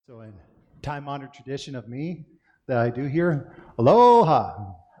So in time-honored tradition of me that I do here,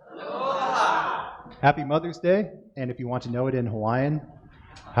 aloha! Aloha! Happy Mother's Day, and if you want to know it in Hawaiian,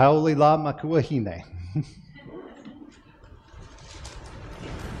 haolila makuahine.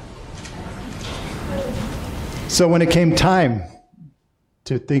 So when it came time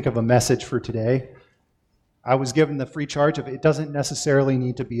to think of a message for today, I was given the free charge of it doesn't necessarily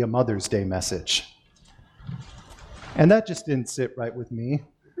need to be a Mother's Day message. And that just didn't sit right with me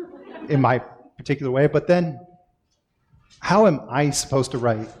in my particular way. But then, how am I supposed to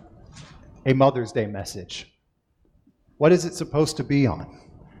write a Mother's Day message? What is it supposed to be on?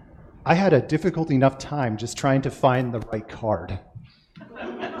 I had a difficult enough time just trying to find the right card.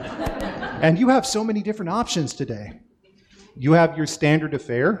 And you have so many different options today. You have your standard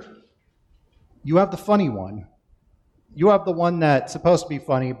affair. You have the funny one. You have the one that's supposed to be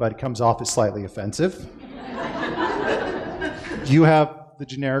funny, but it comes off as slightly offensive. You have the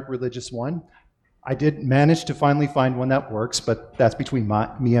generic religious one. I did manage to finally find one that works, but that's between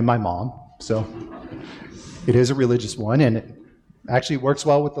me and my mom. So it is a religious one, and it actually works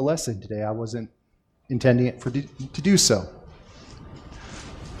well with the lesson today. I wasn't intending it to do so.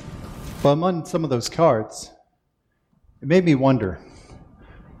 But among some of those cards, it made me wonder,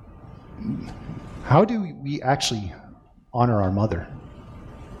 how do we actually honor our mother?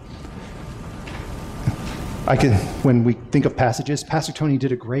 When we think of passages, Pastor Tony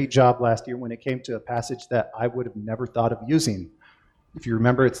did a great job last year when it came to a passage that I would have never thought of using. If you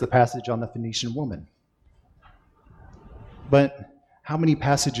remember, it's the passage on the Phoenician woman. But how many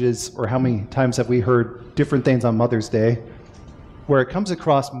passages or how many times have we heard different things on Mother's Day where it comes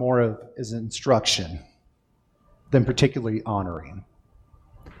across more of as instruction than particularly honoring?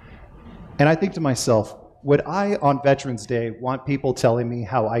 And I think to myself, would I on Veterans Day want people telling me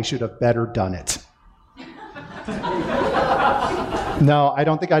how I should have better done it? No, I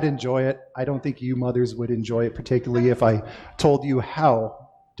don't think I'd enjoy it. I don't think you mothers would enjoy it, particularly if I told you how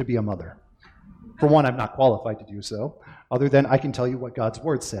to be a mother. For one, I'm not qualified to do so, other than I can tell you what God's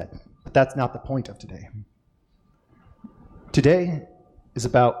word said. But that's not the point of today. Today is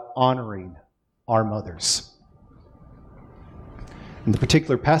about honoring our mothers. And the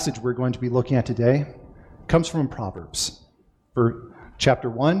particular passage we're going to be looking at today comes from Proverbs, for chapter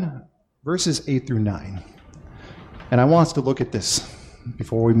 1, verses 8 through 9. And I want us to look at this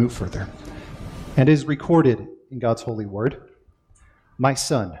before we move further. And it is recorded in God's holy word. My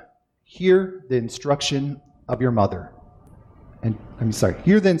son, hear the instruction of your mother.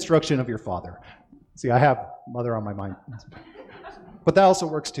 Hear the instruction of your father. See, I have mother on my mind. But that also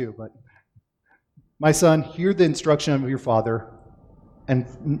works too. But my son, hear the instruction of your father,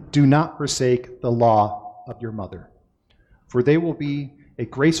 and do not forsake the law of your mother. For they will be a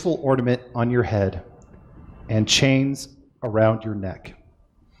graceful ornament on your head, and chains around your neck.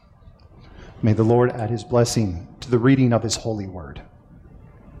 May the Lord add his blessing to the reading of his holy word.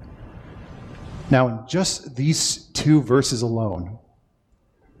 Now, in just these two verses alone,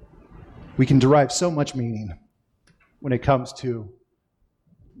 we can derive so much meaning when it comes to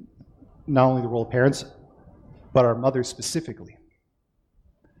not only the role of parents, but our mothers specifically.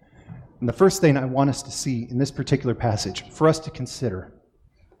 And the first thing I want us to see in this particular passage, for us to consider,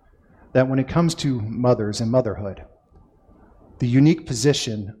 that when it comes to mothers and motherhood, the unique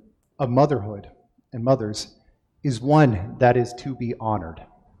position of motherhood and mothers is one that is to be honored.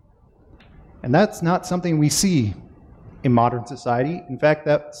 And that's not something we see in modern society. In fact,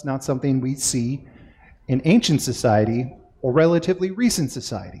 that's not something we see in ancient society or relatively recent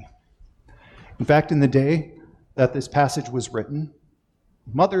society. In fact, in the day that this passage was written,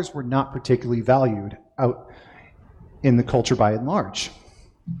 mothers were not particularly valued out in the culture by and large.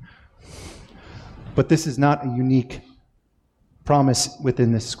 But this is not a unique promise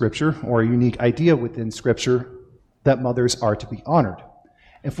within this scripture or a unique idea within scripture that mothers are to be honored.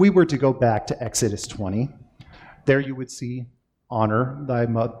 If we were to go back to Exodus 20, there you would see, honor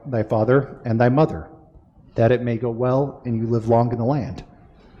thy father and thy mother, that it may go well and you live long in the land.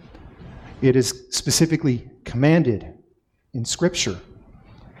 It is specifically commanded in scripture.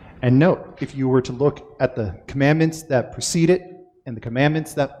 And note, if you were to look at the commandments that precede it and the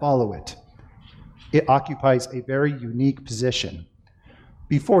commandments that follow it, it occupies a very unique position.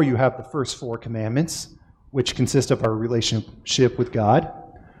 Before you have the first four commandments, which consist of our relationship with God.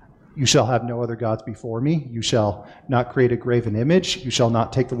 You shall have no other gods before me. You shall not create a graven image. You shall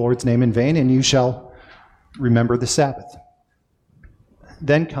not take the Lord's name in vain, and you shall remember the Sabbath.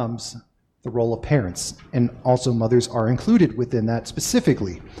 Then comes the role of parents, and also mothers are included within that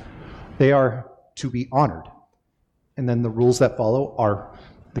specifically. They are to be honored. And then the rules that follow are,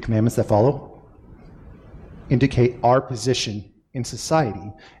 the commandments that follow, indicate our position in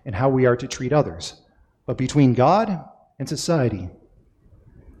society and how we are to treat others. But between God and society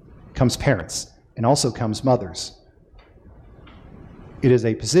comes parents and also comes mothers. It is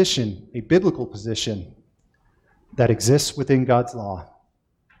a position, a biblical position, that exists within God's law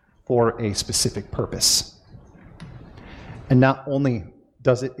for a specific purpose. And not only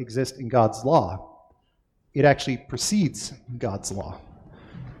does it exist in God's law, it actually precedes God's law.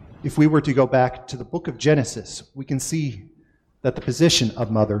 If we were to go back to the book of Genesis, we can see that the position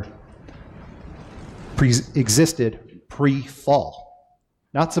of mother existed pre-fall.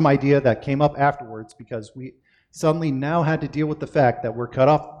 Not some idea that came up afterwards because we suddenly now had to deal with the fact that we're cut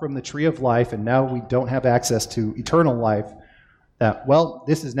off from the tree of life and now we don't have access to eternal life. That, well,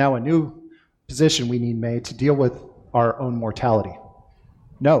 this is now a new position we need made to deal with our own mortality.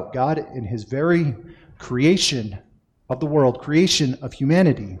 No, God, in his very creation of the world, creation of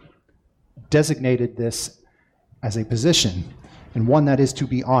humanity, designated this as a position and one that is to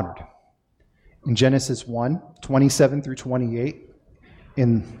be honored. In Genesis 1:27 through 28,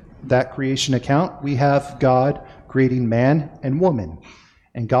 in that creation account, we have God creating man and woman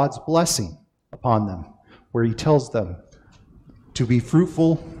and God's blessing upon them, where he tells them to be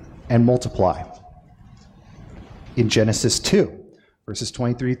fruitful and multiply. In Genesis 2, verses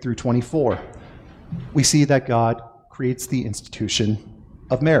 23 through 24, we see that God creates the institution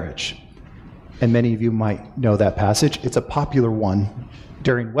of marriage. And many of you might know that passage. It's a popular one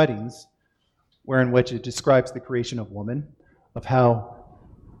during weddings, wherein which it describes the creation of woman, of how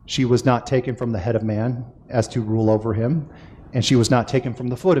she was not taken from the head of man as to rule over him, and she was not taken from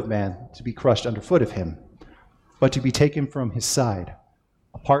the foot of man to be crushed underfoot of him, but to be taken from his side,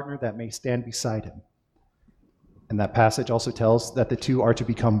 a partner that may stand beside him. And that passage also tells that the two are to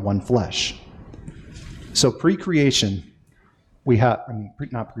become one flesh. So pre-creation,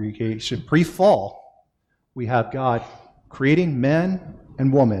 pre-fall, we have God creating man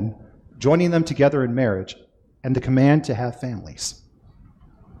and woman, joining them together in marriage, and the command to have families.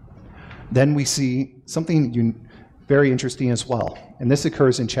 Then we see something very interesting as well, and this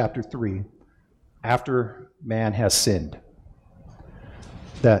occurs in chapter 3, after man has sinned.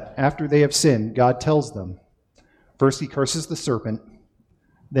 That after they have sinned, God tells them, first he curses the serpent,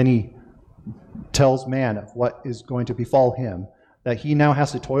 then he tells man of what is going to befall him, that he now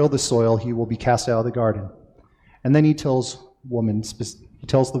has to toil the soil, he will be cast out of the garden. And then he tells the woman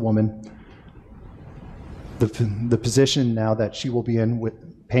the position now that she will be in with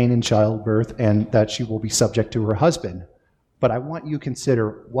pain in childbirth and that she will be subject to her husband. But I want you to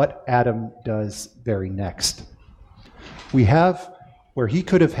consider what Adam does very next. We have where he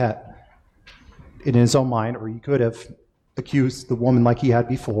could have had in his own mind, or he could have accused the woman like he had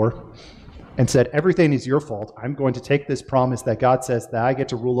before and said, everything is your fault. I'm going to take this promise that God says that I get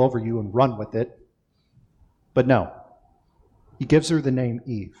to rule over you and run with it. But no, he gives her the name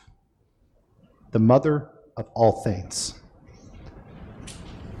Eve, the mother of all things.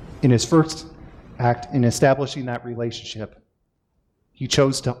 In his first act in establishing that relationship, he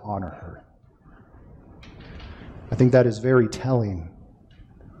chose to honor her. I think that is very telling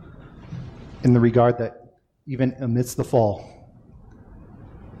in the regard that even amidst the fall,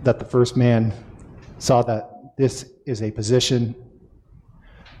 that the first man saw that this is a position,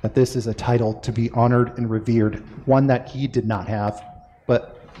 that this is a title to be honored and revered, one that he did not have,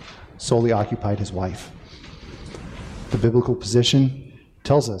 but solely occupied his wife. The biblical position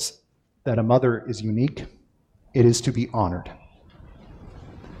tells us that a mother is unique. It is to be honored.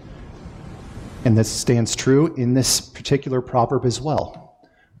 And this stands true in this particular proverb as well,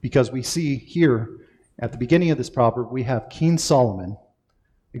 because we see here at the beginning of this proverb, we have King Solomon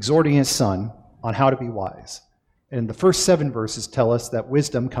exhorting his son on how to be wise. And the first 7 verses tell us that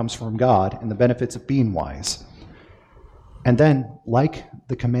wisdom comes from God and the benefits of being wise. And then, like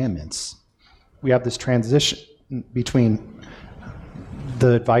the commandments, we have this transition between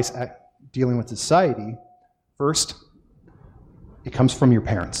the advice dealing with society. First, it comes from your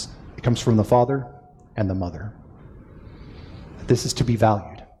parents. It comes from the father and the mother. This is to be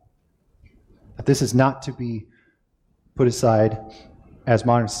valued. This is not to be put aside as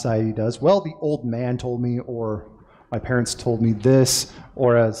modern society does. Well, the old man told me, or my parents told me this,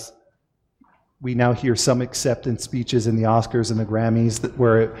 or as we now hear some acceptance speeches in the Oscars and the Grammys, that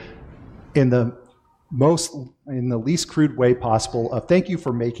where in the least crude way possible of thank you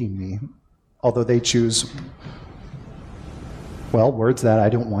for making me, although they choose, well, words that I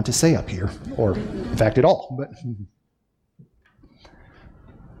don't want to say up here, or in fact at all. But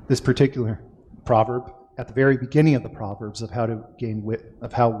this particular proverb, at the very beginning of the Proverbs of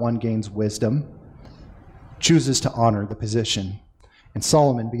how one gains wisdom, chooses to honor the position. And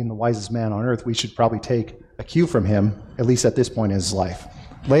Solomon, being the wisest man on earth, we should probably take a cue from him, at least at this point in his life.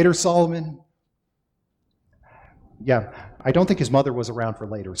 Later Solomon, yeah, I don't think his mother was around for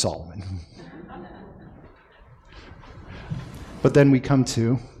later Solomon. But then we come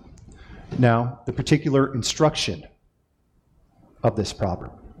to now the particular instruction of this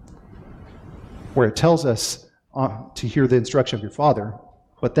proverb, where it tells us to hear the instruction of your father,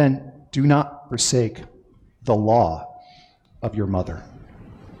 but then do not forsake the law of your mother.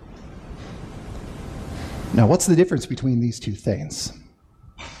 Now, what's the difference between these two things?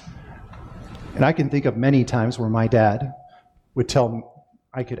 And I can think of many times where my dad would tell me,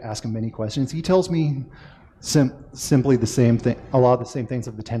 I could ask him many questions. He tells me simply the same thing, a lot of the same things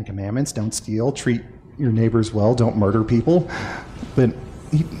of the Ten Commandments. Don't steal, treat your neighbors well, don't murder people. But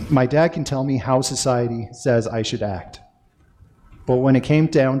my dad can tell me how society says I should act. But when it came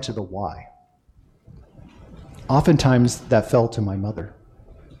down to the why, oftentimes that fell to my mother.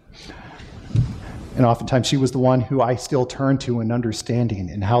 And oftentimes she was the one who I still turn to in understanding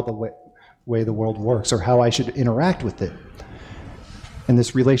and how the way the world works, or how I should interact with it. And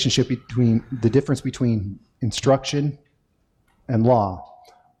this relationship between the difference between instruction and law,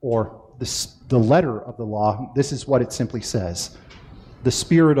 or the letter of the law, this is what it simply says. The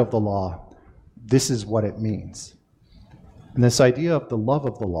spirit of the law, this is what it means. And this idea of the love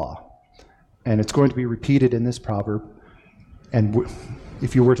of the law, and it's going to be repeated in this proverb. And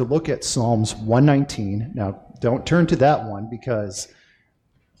if you were to look at Psalms 119, now don't turn to that one, because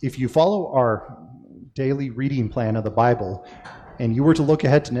if you follow our daily reading plan of the Bible, and you were to look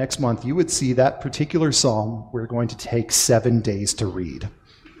ahead to next month, you would see that particular psalm we're going to take 7 days to read.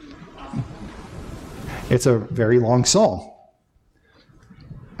 It's a very long psalm.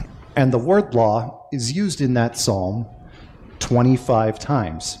 And the word law is used in that psalm 25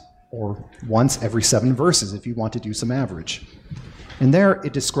 times, or once every 7 verses if you want to do some average. And there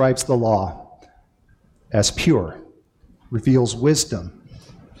it describes the law as pure, reveals wisdom,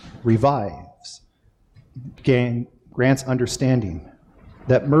 revives, grants understanding,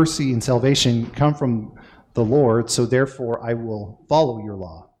 that mercy and salvation come from the Lord, so therefore I will follow your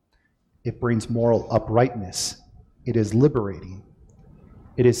law. It brings moral uprightness. It is liberating.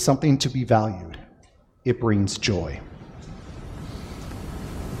 It is something to be valued. It brings joy.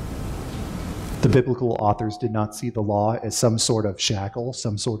 The biblical authors did not see the law as some sort of shackle,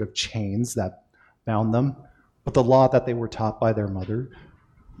 some sort of chains that bound them, but the law that they were taught by their mother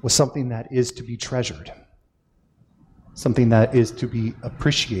was something that is to be treasured, something that is to be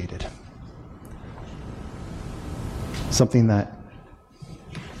appreciated, something that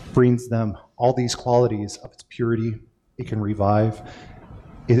brings them all these qualities of its purity. It can revive.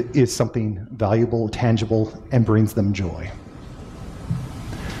 It is something valuable, tangible, and brings them joy.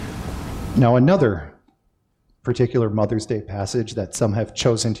 Now, another particular Mother's Day passage that some have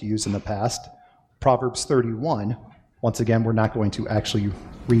chosen to use in the past, Proverbs 31. Once again, we're not going to actually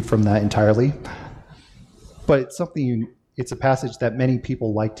read from that entirely, but it's a passage that many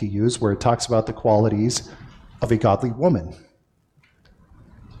people like to use, where it talks about the qualities of a godly woman.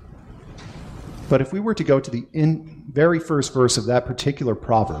 But if we were to go to the very first verse of that particular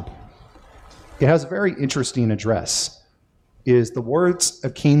proverb, it has a very interesting address. It is the words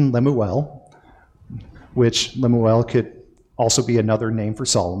of King Lemuel, which Lemuel could also be another name for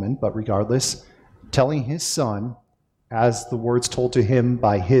Solomon, but regardless, telling his son, as the words told to him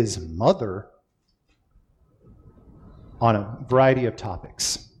by his mother, on a variety of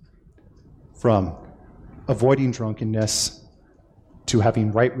topics, from avoiding drunkenness to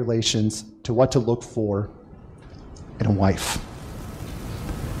having right relations to what to look for in a wife.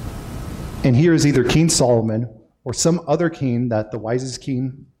 And here is either King Solomon or some other king that the wisest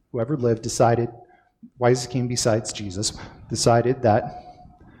king who ever lived wisest king besides Jesus, decided that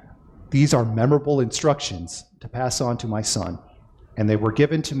these are memorable instructions to pass on to my son, and they were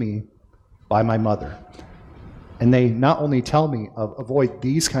given to me by my mother. And they not only tell me of avoid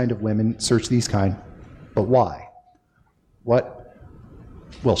these kind of women, search these kind, but why? What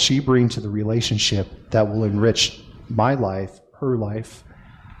will she bring to the relationship that will enrich my life, her life,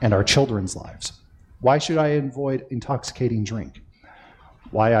 and our children's lives? Why should I avoid intoxicating drink?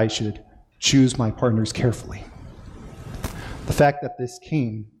 Why I should choose my partners carefully? The fact that this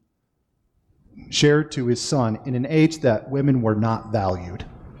king shared to his son in an age that women were not valued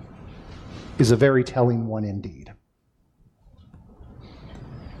is a very telling one indeed.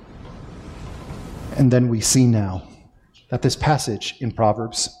 And then we see now that this passage in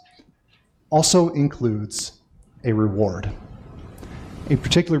Proverbs also includes a reward, a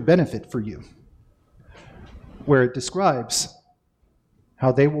particular benefit for you, where it describes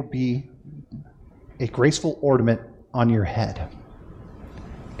how they will be a graceful ornament on your head.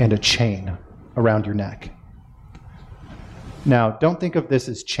 and a chain around your neck. Now, don't think of this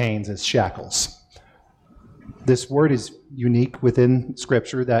as chains, as shackles. This word is unique within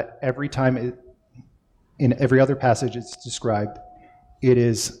Scripture that every time in every other passage it's described, it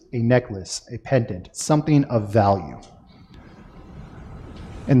is a necklace, a pendant, something of value.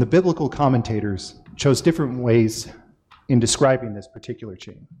 And the biblical commentators chose different ways in describing this particular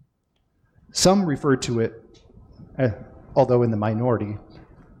chain. Some referred to it, although in the minority,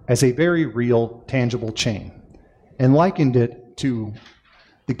 as a very real, tangible chain, and likened it to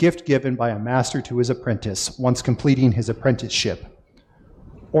the gift given by a master to his apprentice once completing his apprenticeship,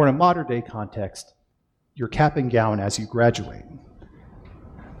 or in a modern-day context, your cap and gown as you graduate.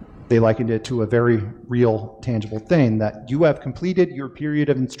 They likened it to a very real, tangible thing, that you have completed your period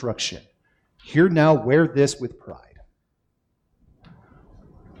of instruction. Here now, wear this with pride.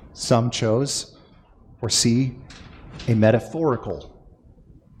 Some chose, or see, a metaphorical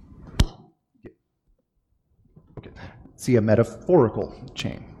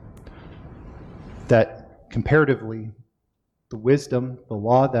chain. That comparatively, the wisdom, the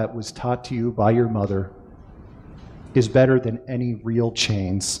law that was taught to you by your mother is better than any real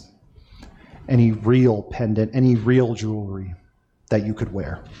chains, any real pendant, any real jewelry that you could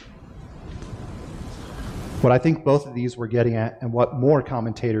wear. What I think both of these were getting at, and what more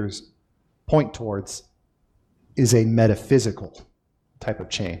commentators point towards, is a metaphysical type of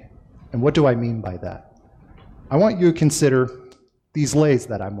chain. And what do I mean by that? I want you to consider these leis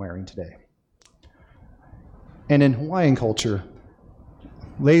that I'm wearing today. And in Hawaiian culture,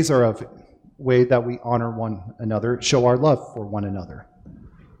 leis are a way that we honor one another, show our love for one another.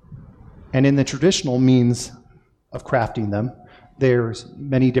 And in the traditional means of crafting them, there's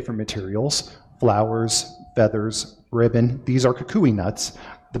many different materials: flowers, feathers, ribbon. These are kukui nuts.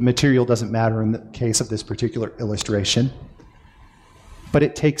 The material doesn't matter in the case of this particular illustration. But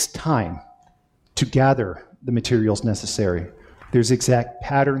it takes time to gather the materials necessary. There's exact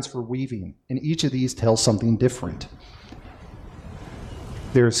patterns for weaving, and each of these tells something different.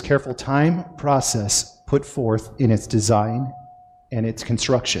 There's careful time, process put forth in its design and its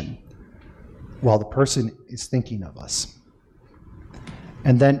construction, while the person is thinking of us.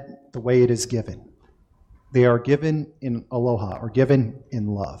 And then the way it is given. They are given in aloha, or given in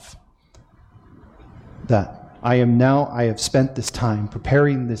love. That I have spent this time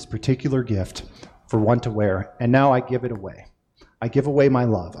preparing this particular gift for one to wear, and now I give it away. I give away my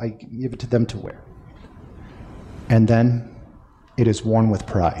love. I give it to them to wear. And then it is worn with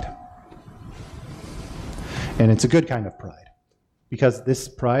pride. And it's a good kind of pride. Because this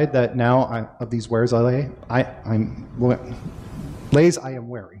pride that now of these wares leis I am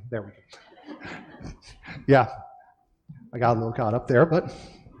wearing. There we go. Yeah, I got a little caught up there, but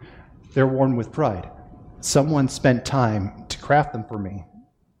they're worn with pride. Someone spent time to craft them for me,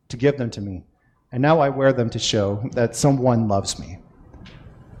 to give them to me, and now I wear them to show that someone loves me.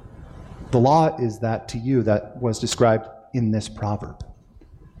 The law is that to you that was described in this proverb.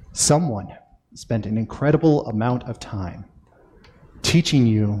 Someone spent an incredible amount of time teaching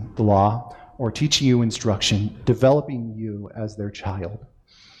you the law, or teaching you instruction, developing you as their child.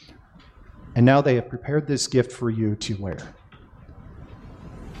 And now they have prepared this gift for you to wear.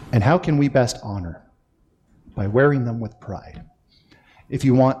 And how can we best honor? By wearing them with pride. If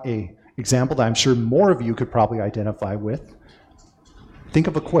you want an example that I'm sure more of you could probably identify with, think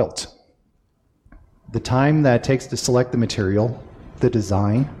of a quilt. The time that it takes to select the material, the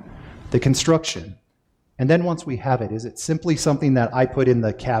design, the construction, and then once we have it, is it simply something that I put in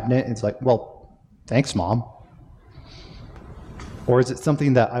the cabinet and it's like, well, thanks, Mom? Or is it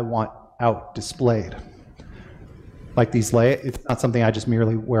something that I want out displayed? Like these leis, it's not something I just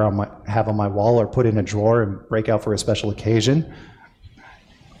merely have on my wall or put in a drawer and break out for a special occasion.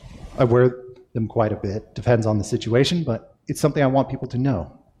 I wear them quite a bit, depends on the situation, but it's something I want people to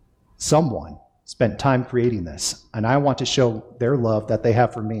know. Someone spent time creating this, and I want to show their love that they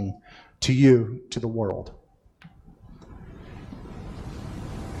have for me to you, to the world.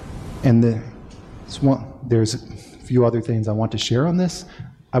 And there's a few other things I want to share on this.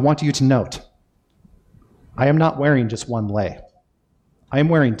 I want you to note, I am not wearing just one lei. I am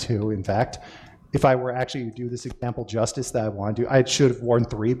wearing two, in fact. If I were actually to do this example justice that I want to do, I should have worn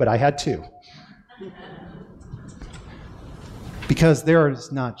three, but I had two. Because there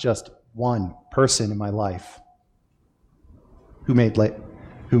is not just one person in my life who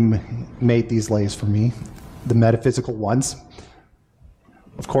made these leis for me, the metaphysical ones.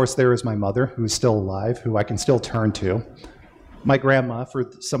 Of course, there is my mother, who is still alive, who I can still turn to. My grandma, for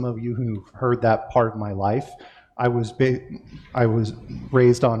some of you who heard that part of my life, I was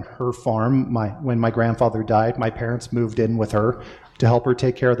raised on her farm. When my grandfather died, my parents moved in with her to help her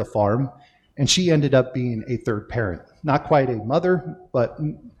take care of the farm, and she ended up being a third parent. Not quite a mother, but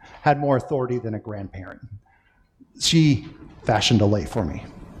had more authority than a grandparent. She fashioned a lay for me.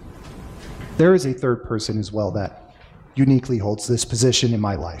 There is a third person as well that uniquely holds this position in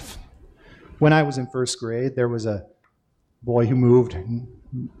my life. When I was in first grade, there was a boy who moved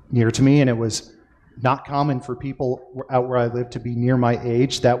near to me, and it was not common for people out where I lived to be near my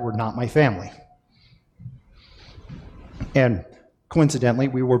age that were not my family. And coincidentally,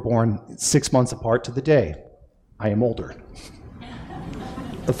 we were born 6 months apart to the day. I am older.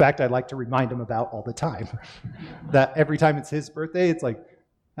 The fact I like to remind him about all the time. That every time it's his birthday, it's like,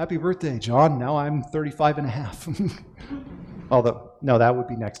 happy birthday, John. Now I'm 35 and a half. Although, no, that would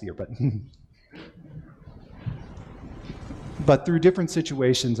be next year. But through different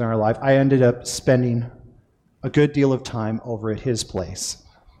situations in our life, I ended up spending a good deal of time over at his place.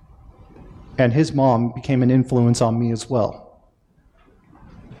 And his mom became an influence on me as well.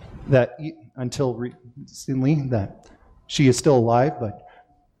 That until recently, that she is still alive, but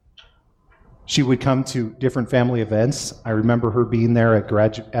she would come to different family events. I remember her being there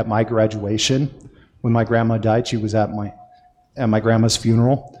at my graduation. When my grandma died, she was at my grandma's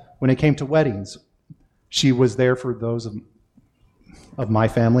funeral. When it came to weddings, she was there for those of my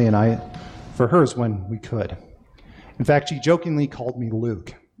family, and I for hers when we could. In fact, she jokingly called me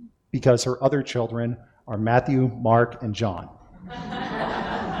Luke because her other children are Matthew, Mark, and John.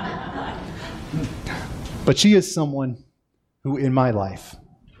 But she is someone who, in my life,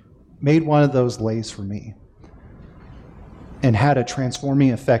 made one of those lays for me and had a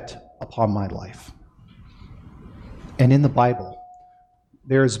transforming effect upon my life. And in the Bible,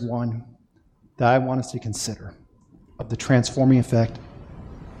 there is one that I want us to consider of the transforming effect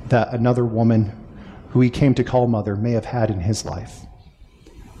that another woman who he came to call mother may have had in his life.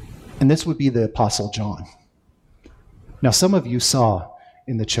 And this would be the Apostle John. Now, some of you saw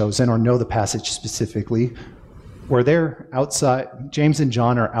in The Chosen, or know the passage specifically, where they're outside, James and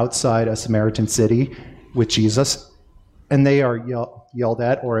John are outside a Samaritan city with Jesus, and they are yelled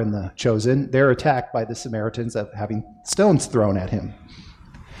at, or in The Chosen, they're attacked by the Samaritans of having stones thrown at him.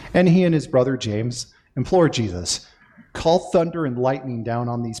 And he and his brother James implore Jesus, call thunder and lightning down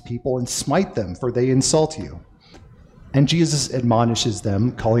on these people and smite them, for they insult you. And Jesus admonishes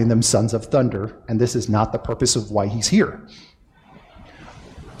them, calling them sons of thunder, and this is not the purpose of why he's here.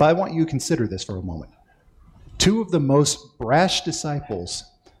 But I want you to consider this for a moment. Two of the most brash disciples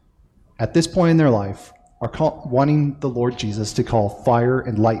at this point in their life are wanting the Lord Jesus to call fire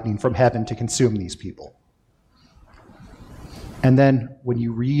and lightning from heaven to consume these people. And then when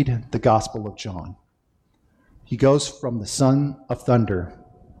you read the Gospel of John, he goes from the son of thunder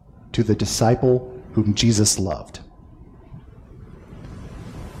to the disciple whom Jesus loved.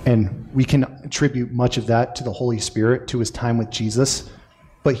 And we can attribute much of that to the Holy Spirit, to his time with Jesus,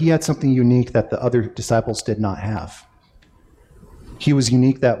 but he had something unique that the other disciples did not have. He was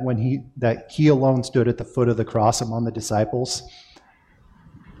unique that he alone stood at the foot of the cross among the disciples,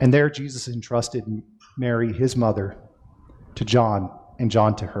 and there Jesus entrusted Mary, his mother, to John, and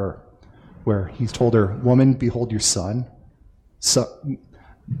John to her, where he told her, "Woman, behold your son.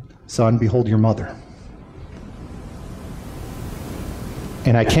 Son, behold your mother."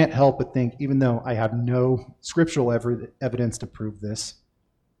 And I can't help but think, even though I have no scriptural evidence to prove this,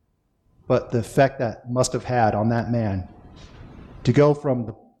 but the effect that must have had on that man to go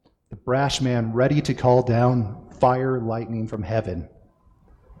from the brash man ready to call down fire, lightning from heaven,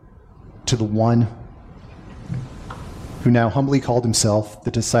 to the one who now humbly called himself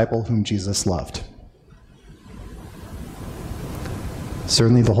the disciple whom Jesus loved.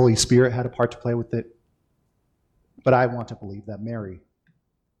 Certainly the Holy Spirit had a part to play with it, but I want to believe that Mary,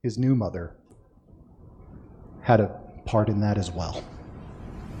 his new mother, had a part in that as well.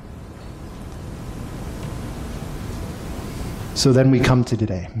 So then we come to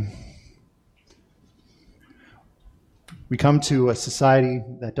today. We come to a society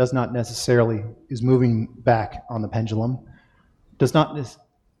that does not necessarily is moving back on the pendulum, does not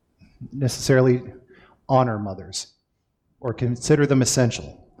necessarily honor mothers or consider them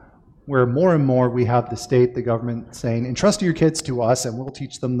essential, where more and more we have the state, the government saying, entrust your kids to us and we'll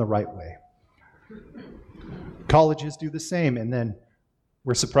teach them the right way. Colleges do the same, and then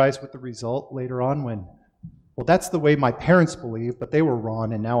we're surprised with the result later on when, well, that's the way my parents believe, but they were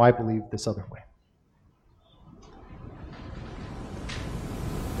wrong, and now I believe this other way.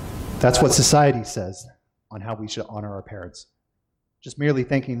 That's what society says on how we should honor our parents. Just merely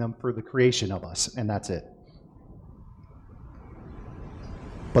thanking them for the creation of us, and that's it.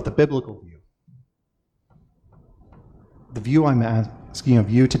 But the biblical view, the view I'm asking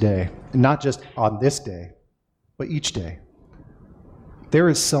of you today, and not just on this day, but each day, there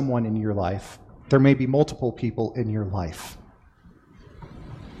is someone in your life, there may be multiple people in your life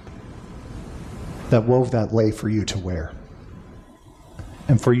that wove that lei for you to wear.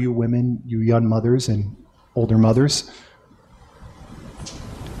 And for you women, you young mothers and older mothers,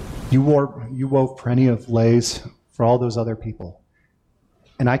 you wove plenty of leis for all those other people.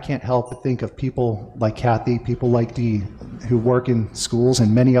 And I can't help but think of people like Kathy, people like Dee, who work in schools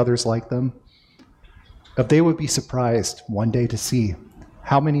and many others like them. If they would be surprised one day to see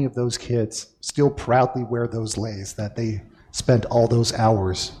how many of those kids still proudly wear those leis that they spent all those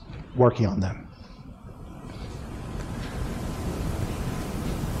hours working on them.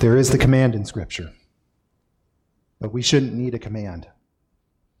 There is the command in Scripture, but we shouldn't need a command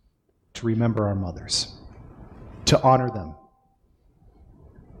to remember our mothers, to honor them.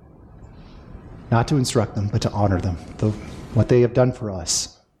 Not to instruct them, but to honor them, what they have done for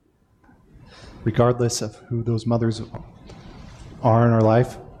us. Regardless of who those mothers are in our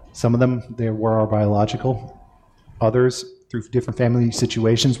life, some of them, they were our biological. Others, through different family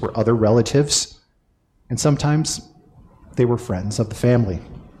situations, were other relatives. And sometimes they were friends of the family.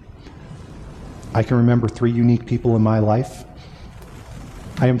 I can remember 3 unique people in my life.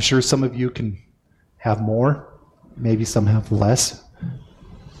 I am sure some of you can have more, maybe some have less.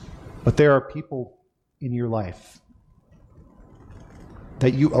 But there are people in your life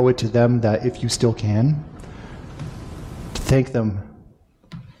that you owe it to them that, if you still can, to thank them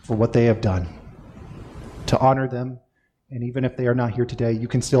for what they have done, to honor them. And even if they are not here today, you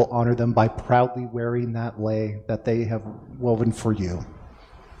can still honor them by proudly wearing that lei that they have woven for you.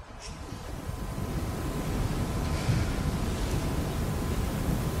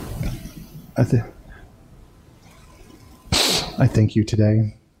 I thank you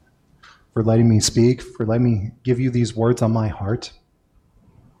today for letting me speak, for letting me give you these words on my heart.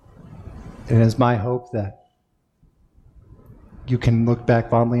 And it is my hope that you can look back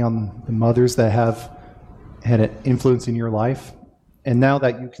fondly on the mothers that have had an influence in your life, and now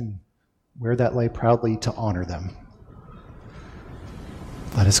that you can wear that lei proudly to honor them.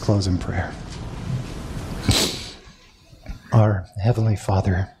 Let us close in prayer. Our Heavenly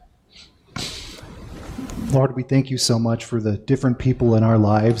Father, Lord, we thank you so much for the different people in our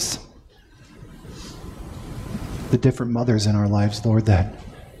lives, the different mothers in our lives, Lord, that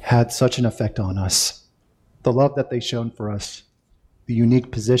had such an effect on us, the love that they've shown for us, the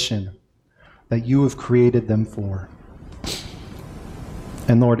unique position that you have created them for.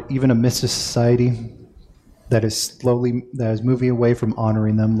 And Lord, even amidst a society that is moving away from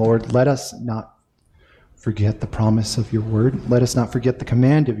honoring them, Lord, let us not forget the promise of your word. Let us not forget the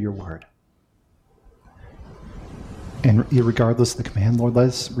command of your word. And regardless of the command, Lord, let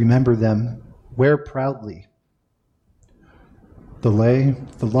us remember them. Wear proudly the lei,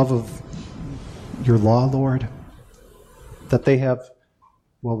 the love of your law, Lord, that they have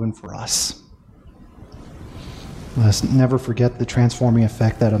woven for us. Let us never forget the transforming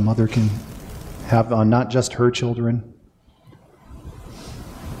effect that a mother can have on not just her children,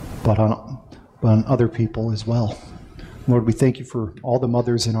 but on other people as well. Lord, we thank you for all the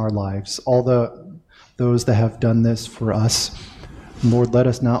mothers in our lives, all those that have done this for us. Lord, let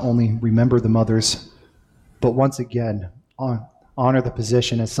us not only remember the mothers, but once again honor the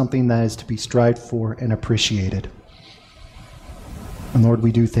position as something that is to be strived for and appreciated. And Lord,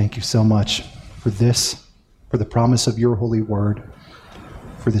 we do thank you so much for this, for the promise of your holy word,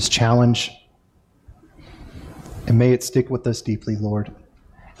 for this challenge. And may it stick with us deeply, Lord.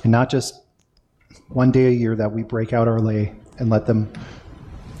 And not just one day a year that we break out our lei and let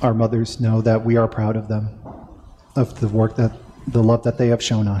our mothers know that we are proud of them, of the love that they have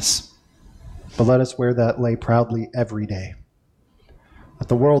shown us. But let us wear that lei proudly every day. Let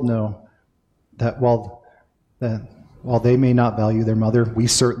the world know that while they may not value their mother, we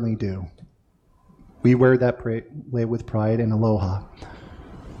certainly do. We wear that lei with pride and aloha.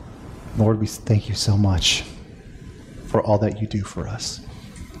 Lord, we thank you so much for all that you do for us.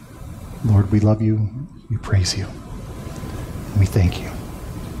 Lord, we love you, we praise you, and we thank you.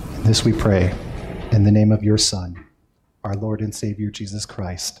 And this we pray in the name of your Son, our Lord and Savior, Jesus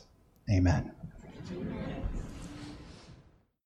Christ. Amen.